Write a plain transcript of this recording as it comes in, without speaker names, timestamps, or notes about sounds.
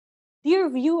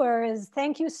Dear viewers,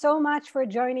 thank you so much for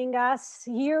joining us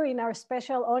here in our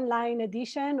special online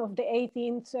edition of the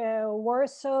 18th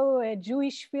Warsaw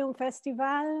Jewish Film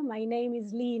Festival. My name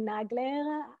is Lihi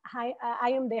Nagler. I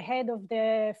am the head of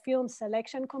the film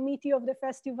selection committee of the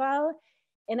festival,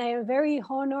 and I am very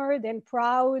honored and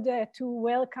proud to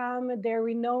welcome the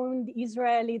renowned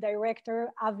Israeli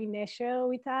director Avi Nesher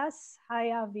with us.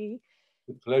 Hi, Avi.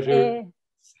 It's a pleasure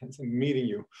meeting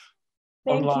you.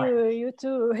 Thank online. You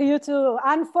too, you too.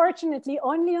 Unfortunately,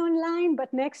 only online,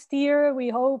 but next year we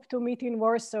hope to meet in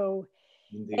Warsaw.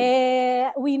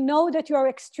 We know that you are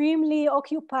extremely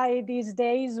occupied these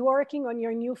days working on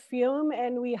your new film,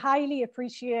 and we highly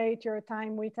appreciate your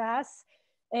time with us.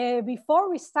 Before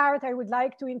we start, I would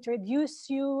like to introduce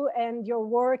you and your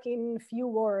work in few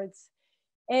words.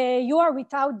 You are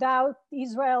without doubt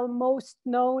Israel's most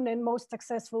known and most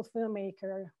successful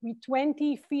filmmaker. With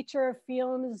 20 feature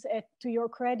films to your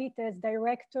credit as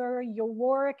director, your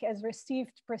work has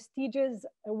received prestigious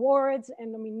awards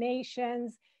and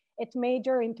nominations at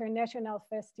major international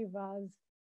festivals.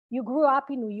 You grew up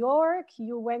in New York,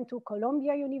 you went to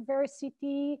Columbia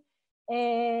University,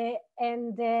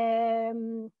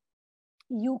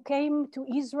 you came to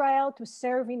Israel to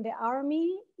serve in the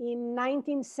army. In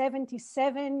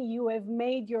 1977, you have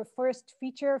made your first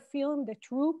feature film, The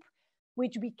Troop,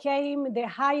 which became the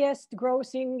highest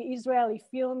grossing Israeli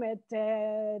film at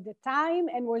the time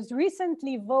and was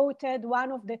recently voted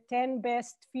one of the 10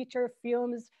 best feature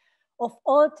films of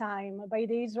all time by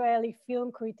the Israeli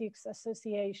Film Critics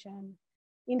Association.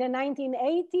 In the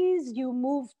 1980s, you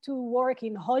moved to work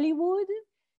in Hollywood.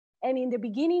 And in the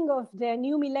beginning of the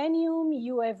new millennium,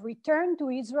 you have returned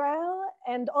to Israel,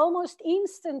 and almost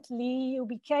instantly you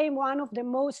became one of the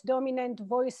most dominant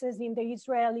voices in the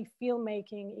Israeli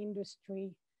filmmaking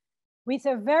industry. With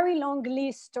a very long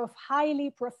list of highly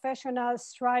professional,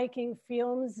 striking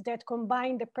films that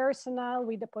combine the personal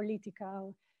with the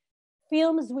political.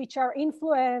 Films which are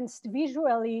influenced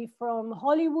visually from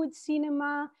Hollywood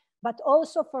cinema, but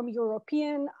also from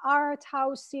European art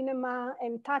house cinema,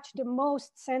 and touch the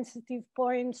most sensitive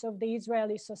points of the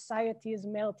Israeli society's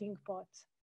melting pot.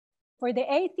 For the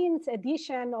 18th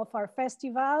edition of our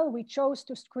festival, we chose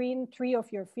to screen 3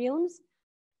 of your films,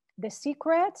 The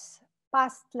Secrets,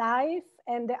 Past Life,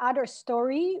 and The Other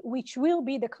Story, which will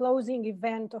be the closing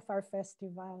event of our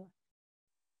festival.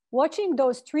 Watching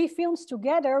those 3 films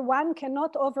together, one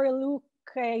cannot overlook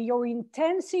your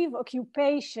intensive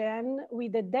occupation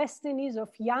with the destinies of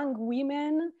young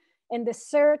women and the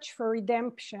search for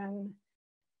redemption.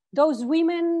 Those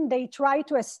women, they try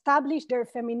to establish their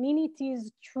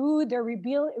femininities through the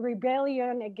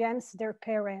rebellion against their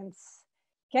parents.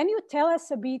 Can you tell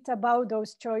us a bit about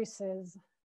those choices?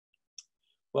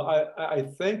 Well, I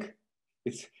think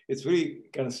it's really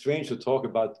kind of strange to talk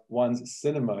about one's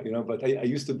cinema, you know, but I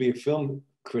used to be a film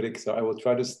critic, so I will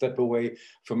try to step away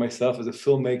from myself as a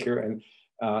filmmaker and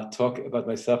talk about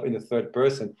myself in the third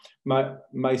person.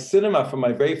 My cinema from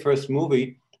my very first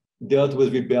movie dealt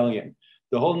with rebellion.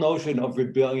 The whole notion of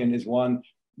rebellion is one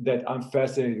that I'm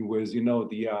fascinated with, you know,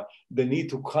 the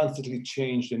need to constantly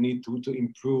change, the need to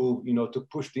improve, you know, to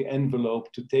push the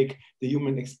envelope, to take the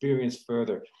human experience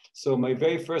further. So my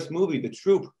very first movie, The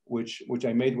Troop, which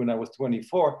I made when I was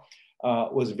 24,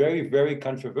 was very, very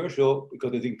controversial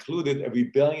because it included a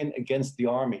rebellion against the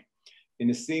army in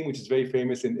a scene which is very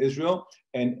famous in Israel.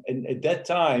 And at that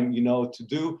time, you know,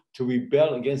 to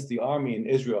rebel against the army in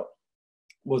Israel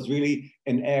was really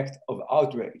an act of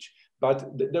outrage. But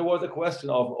there was a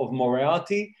question of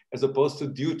morality as opposed to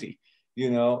duty, you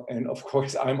know, and of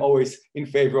course, I'm always in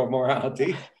favor of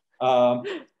morality.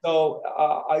 So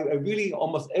I really,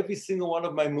 almost every single one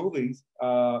of my movies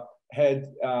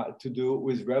had to do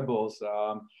with rebels.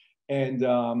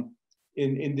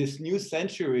 In this new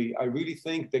century, I really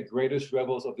think the greatest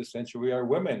rebels of the century are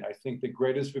women. I think the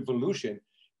greatest revolution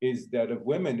is that of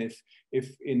women.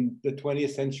 If in the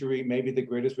 20th century, maybe the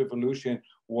greatest revolution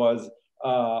was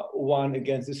one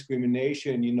against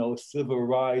discrimination, you know, civil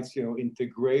rights, you know,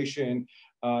 integration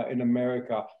in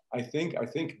America. I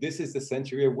think this is the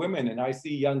century of women, and I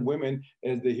see young women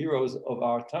as the heroes of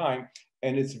our time.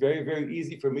 And it's very, very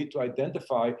easy for me to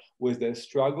identify with their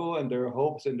struggle and their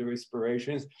hopes and their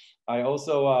aspirations. I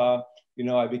also, you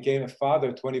know, I became a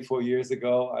father 24 years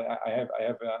ago. I have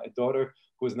a daughter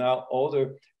who is now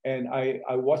older, and I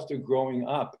watched her growing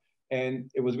up.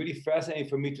 And it was really fascinating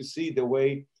for me to see the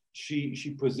way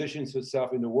she positions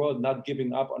herself in the world, not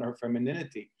giving up on her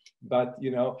femininity. But, you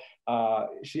know,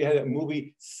 she had a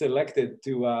movie selected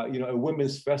to, you know, a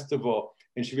women's festival,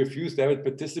 and she refused to have it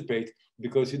participate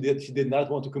because she did not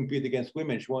want to compete against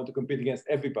women. She wanted to compete against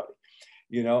everybody,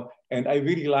 you know, and I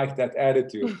really like that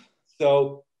attitude.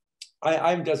 So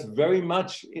I'm just very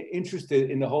much interested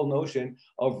in the whole notion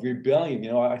of rebellion.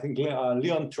 You know, I think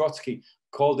Leon Trotsky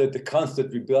called it the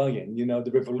constant rebellion, you know, the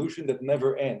revolution that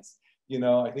never ends. You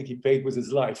know, I think he paid with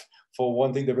his life for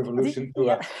wanting the revolution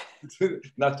to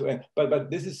not to end.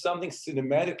 But this is something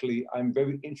cinematically I'm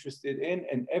very interested in.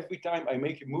 And every time I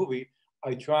make a movie,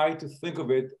 I try to think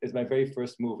of it as my very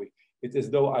first movie. It's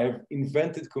as though I have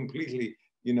invented completely,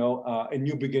 you know, a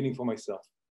new beginning for myself.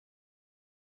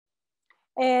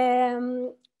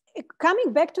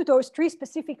 Coming back to those three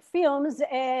specific films,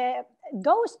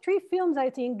 those three films, I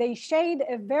think, they shed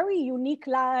a very unique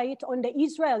light on the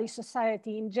Israeli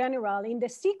society in general. In The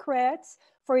Secrets,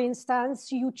 for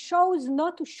instance, you chose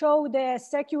not to show the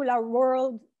secular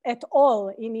world at all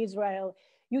in Israel.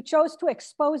 You chose to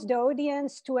expose the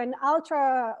audience to an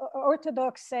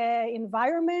ultra-Orthodox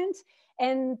environment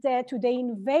and to the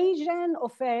invasion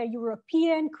of a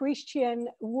European Christian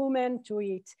woman to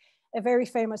it. A very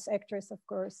famous actress, of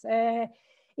course.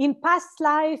 In Past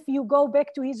Life, you go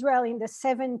back to Israel in the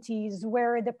 70s,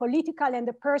 where the political and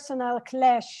the personal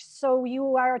clash. So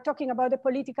you are talking about the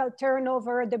political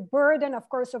turnover, the burden, of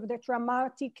course, of the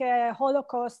traumatic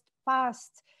Holocaust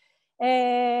past,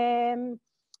 and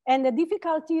the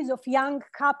difficulties of young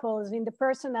couples in the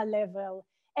personal level.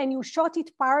 And you shot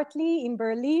it partly in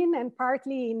Berlin and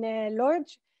partly in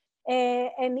Lodz.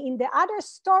 And in the other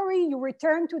story, you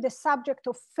return to the subject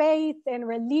of faith and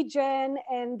religion,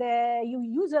 and you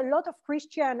use a lot of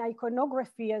Christian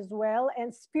iconography as well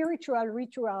and spiritual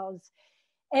rituals.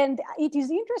 And it is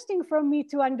interesting for me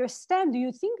to understand, do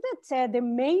you think that the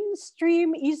mainstream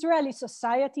Israeli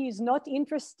society is not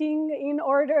interesting in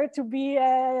order to be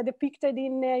depicted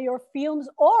in your films?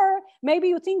 Or maybe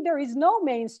you think there is no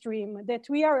mainstream, that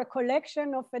we are a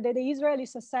collection of, that the Israeli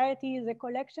society is a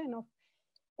collection of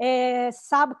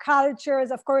subcultures,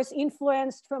 of course,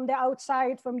 influenced from the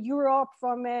outside, from Europe,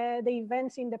 from the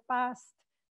events in the past?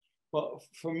 Well,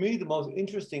 for me, the most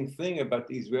interesting thing about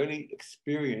the Israeli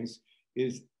experience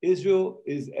is Israel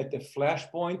is at the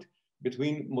flashpoint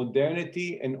between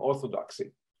modernity and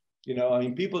orthodoxy. You know, I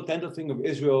mean, people tend to think of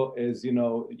Israel as, you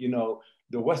know,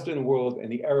 the Western world and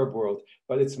the Arab world,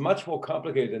 but it's much more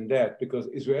complicated than that, because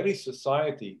Israeli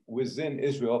society within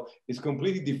Israel is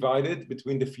completely divided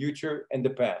between the future and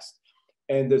the past.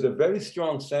 And there's a very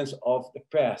strong sense of the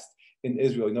past in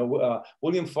Israel. You know,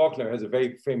 William Faulkner has a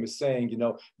very famous saying, you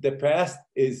know, the past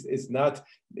is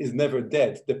never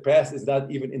dead. The past is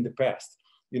not even in the past.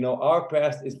 You know, our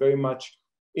past is very much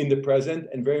in the present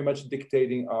and very much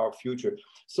dictating our future.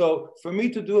 So for me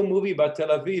to do a movie about Tel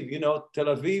Aviv, you know, Tel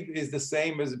Aviv is the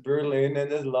same as Berlin and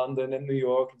as London and New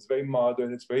York. It's very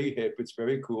modern, it's very hip, it's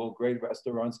very cool, great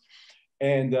restaurants.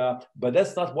 And, but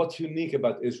that's not what's unique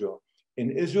about Israel.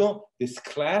 In Israel, this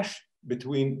clash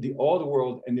between the old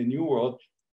world and the new world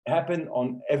happen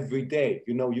on every day.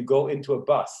 You know, you go into a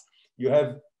bus, you have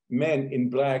men in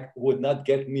black who would not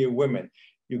get near women.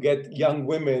 You get young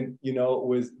women, you know,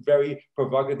 with very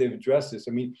provocative dresses.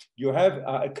 I mean, you have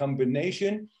a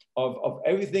combination of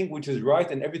everything which is right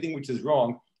and everything which is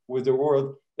wrong with the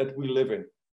world that we live in.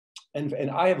 And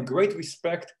I have great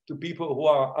respect to people who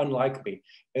are unlike me.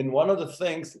 And one of the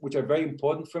things which are very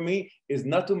important for me is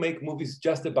not to make movies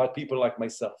just about people like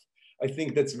myself. I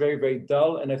think that's very, very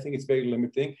dull, and I think it's very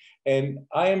limiting. And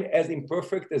I am as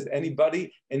imperfect as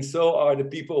anybody, and so are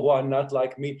the people who are not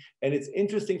like me. And it's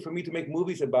interesting for me to make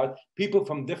movies about people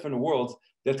from different worlds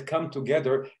that come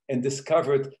together and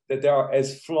discovered that they are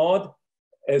as flawed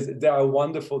as they are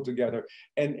wonderful together.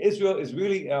 And Israel is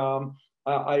really,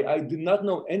 I do not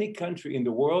know any country in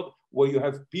the world where you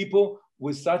have people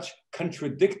with such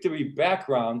contradictory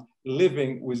background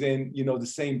living within, you know,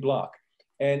 the same block.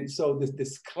 And so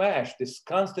this clash, this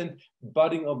constant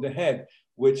butting of the head,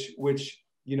 which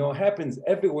you know happens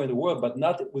everywhere in the world, but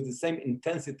not with the same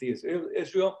intensity as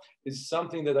Israel, is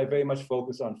something that I very much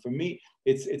focus on. For me,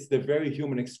 it's the very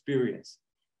human experience.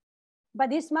 But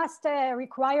this must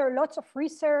require lots of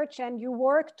research, and you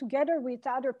work together with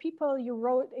other people. You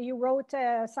wrote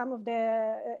some of the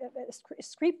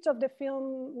scripts of the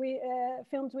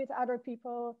films with other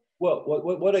people. Well,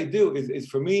 what I do is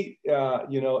for me,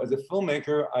 you know, as a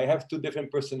filmmaker, I have two different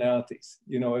personalities.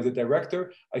 You know, as a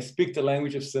director, I speak the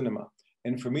language of cinema.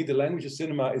 And for me, the language of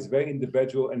cinema is very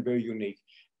individual and very unique.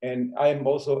 And I am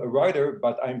also a writer,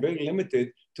 but I'm very limited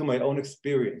to my own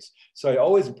experience. So I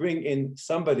always bring in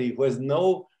somebody who has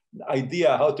no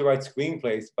idea how to write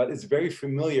screenplays, but is very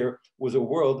familiar with a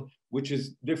world which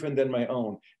is different than my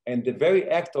own. And the very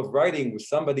act of writing with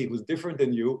somebody who's different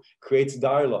than you creates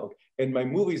dialogue. And my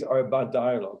movies are about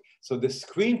dialogue. So the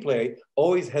screenplay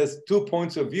always has 2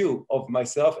 points of view of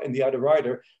myself and the other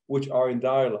writer, which are in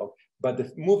dialogue. but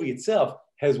the movie itself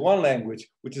has one language,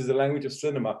 which is the language of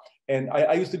cinema. And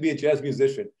I used to be a jazz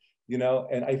musician, you know,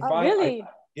 and I find, really?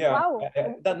 yeah, Wow.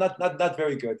 not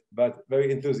very good, but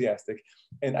very enthusiastic.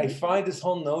 And I find this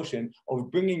whole notion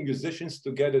of bringing musicians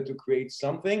together to create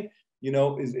something, you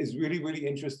know, is really, really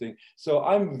interesting. So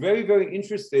I'm very, very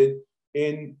interested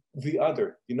in the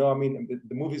other, you know, I mean,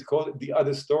 the movie's called The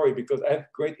Other Story because I have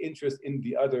great interest in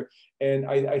the other. And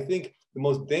I think the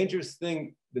most dangerous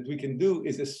thing that we can do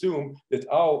is assume that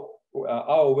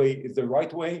our way is the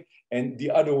right way and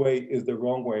the other way is the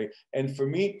wrong way. And for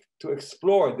me to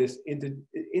explore this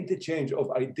interchange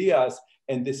of ideas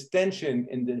and this tension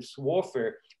and this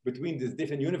warfare between these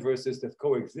different universes that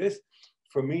coexist,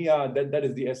 for me, that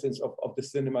is the essence of the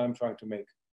cinema I'm trying to make.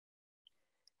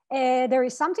 There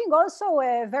is something also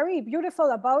very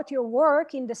beautiful about your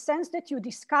work in the sense that you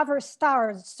discover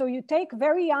stars. So you take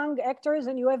very young actors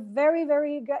and you have very,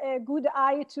 very good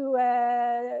eye to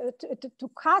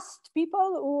cast people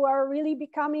who are really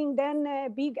becoming then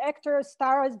big actors,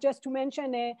 stars, just to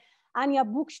mention Anya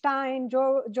Buchstein,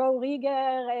 Joe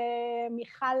Rieger,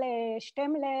 Michal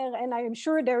Stemler, and I am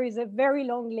sure there is a very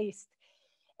long list.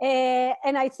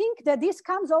 And I think that this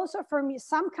comes also from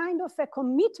some kind of a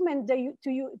commitment that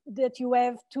you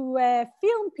have to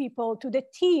film people, to the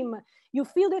team. You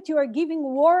feel that you are giving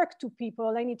work to people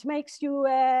and it makes you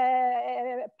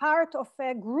part of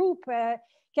a group.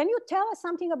 Can you tell us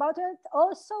something about it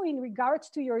also in regards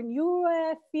to your new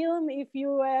film, if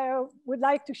you would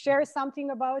like to share something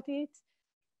about it?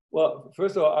 Well,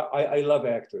 first of all, I love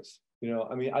actors. You know,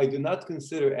 I mean, I do not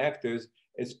consider actors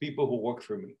as people who work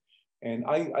for me. And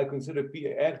I consider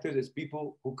actors as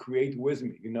people who create with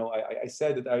me. You know, I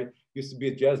said that I used to be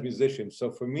a jazz musician.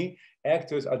 So for me,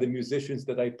 actors are the musicians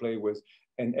that I play with.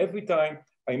 And every time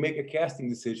I make a casting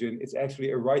decision, it's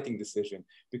actually a writing decision.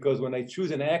 Because when I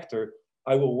choose an actor,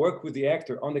 I will work with the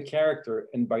actor on the character.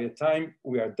 And by the time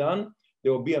we are done,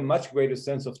 there will be a much greater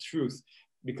sense of truth.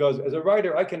 Because as a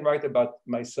writer, I can write about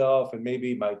myself and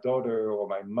maybe my daughter or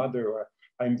my mother, or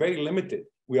I'm very limited.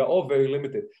 We are all very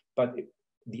limited. But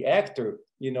the actor,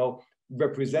 you know,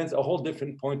 represents a whole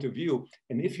different point of view.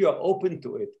 And if you are open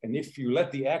to it, and if you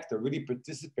let the actor really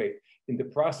participate in the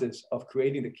process of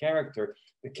creating the character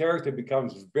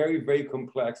becomes very, very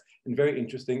complex and very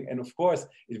interesting. And of course,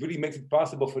 it really makes it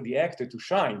possible for the actor to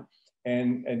shine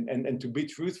and to be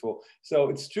truthful. So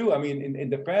it's true. I mean, in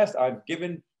the past, I've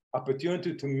given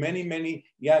opportunity to many, many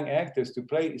young actors to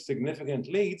play significant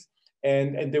leads.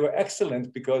 And they were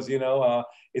excellent because, you know,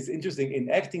 it's interesting. In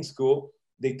acting school,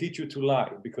 they teach you to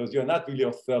lie because you're not really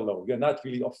Othello, you're not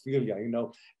really Ophelia, you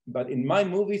know. But in my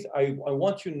movies, I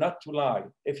want you not to lie.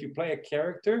 If you play a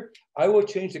character, I will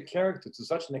change the character to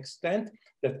such an extent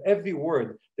that every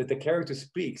word that the character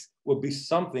speaks will be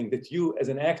something that you as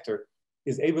an actor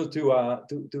is able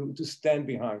to stand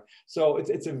behind. So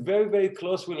it's a very, very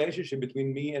close relationship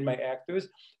between me and my actors.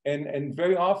 And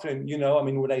very often, you know, I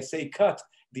mean, when I say cut,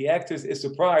 the actors is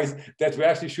surprised that we're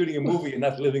actually shooting a movie and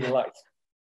not living a life.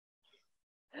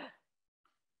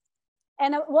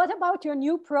 And what about your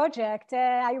new project?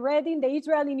 I read in the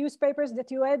Israeli newspapers that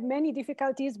you had many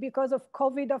difficulties because of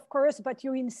COVID, of course, but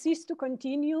you insist to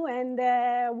continue. And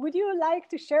would you like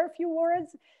to share a few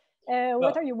words?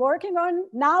 What are you working on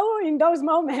now in those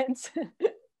moments?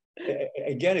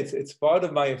 Again, it's part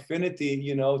of my affinity,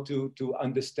 you know, to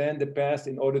understand the past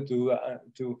in order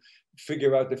to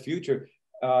figure out the future.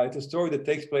 It's a story that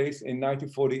takes place in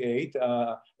 1948,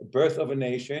 birth of a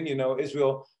nation. You know,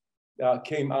 Israel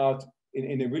came out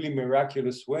in a really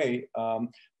miraculous way.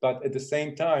 But at the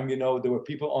same time, you know, there were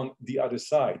people on the other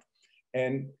side.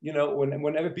 And, you know,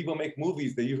 whenever people make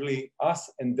movies, they're usually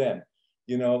us and them,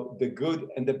 you know, the good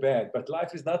and the bad. But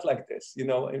life is not like this. You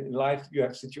know, in life, you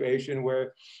have a situation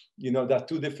where, you know, there are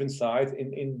two different sides.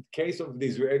 In case of the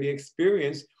Israeli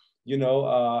experience, you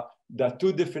know, there are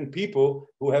two different people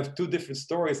who have two different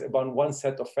stories about one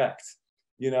set of facts.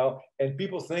 You know, and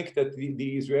people think that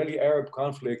the Israeli-Arab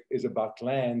conflict is about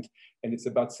land and it's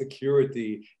about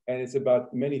security and it's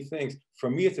about many things. For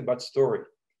me, it's about story.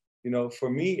 You know,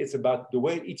 for me, it's about the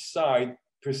way each side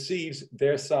perceives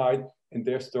their side and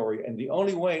their story. And the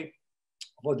only way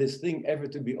for this thing ever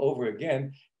to be over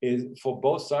again is for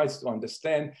both sides to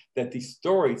understand that these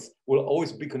stories will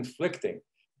always be conflicting,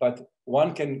 but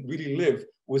one can really live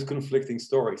with conflicting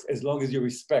stories as long as you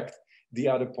respect the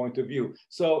other point of view.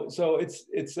 So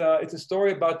it's a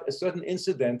story about a certain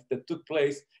incident that took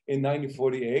place in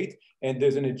 1948, and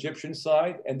there's an Egyptian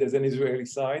side and there's an Israeli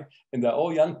side, and they're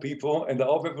all young people and they're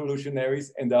all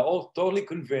revolutionaries and they're all totally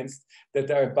convinced that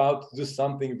they're about to do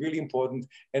something really important.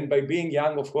 And by being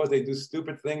young, of course, they do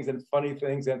stupid things and funny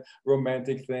things and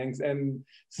romantic things and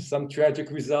some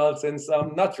tragic results and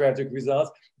some not tragic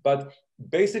results. But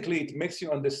basically, it makes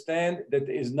you understand that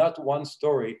there is not one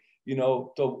story, you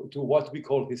know, to what we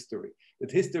call history.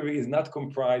 That history is not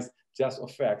comprised just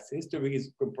of facts. History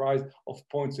is comprised of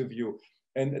points of view.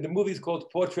 And the movie is called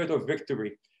Portrait of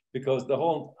Victory, because the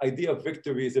whole idea of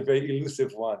victory is a very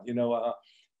elusive one. You know,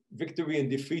 victory and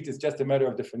defeat is just a matter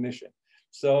of definition.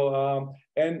 So,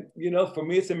 and you know, for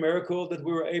me, it's a miracle that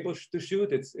we were able to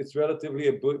shoot. It's relatively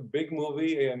a big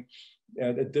movie and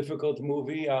a difficult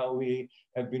movie. We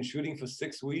have been shooting for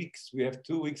 6 weeks. We have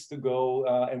 2 weeks to go,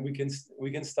 and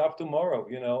we can stop tomorrow.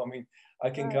 You know, I mean, I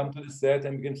can come to the set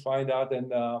and we can find out.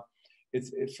 And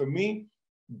it's for me,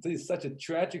 this is such a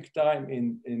tragic time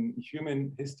in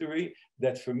human history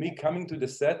that for me, coming to the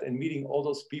set and meeting all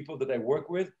those people that I work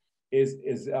with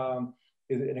is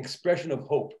an expression of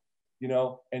hope. You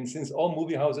know, and since all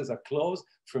movie houses are closed,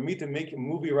 for me to make a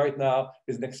movie right now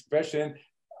is an expression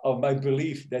of my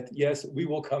belief that yes, we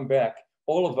will come back,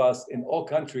 all of us in all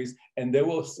countries, and there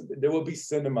will be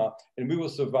cinema, and we will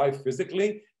survive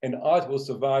physically, and art will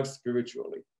survive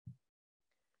spiritually.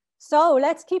 So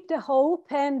let's keep the hope,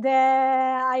 and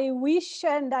I wish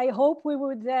and I hope we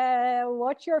would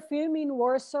watch your film in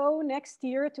Warsaw next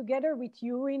year together with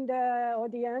you in the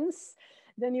audience,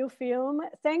 the new film.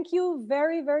 Thank you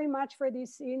very, very much for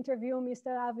this interview,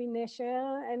 Mr. Avi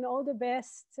Nesher, and all the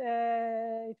best.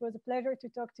 It was a pleasure to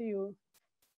talk to you.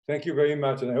 Thank you very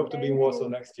much, and I hope to be in Warsaw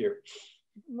next year.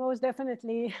 Most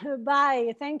definitely.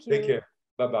 Bye. Thank you. Take care.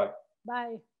 Bye-bye.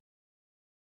 Bye.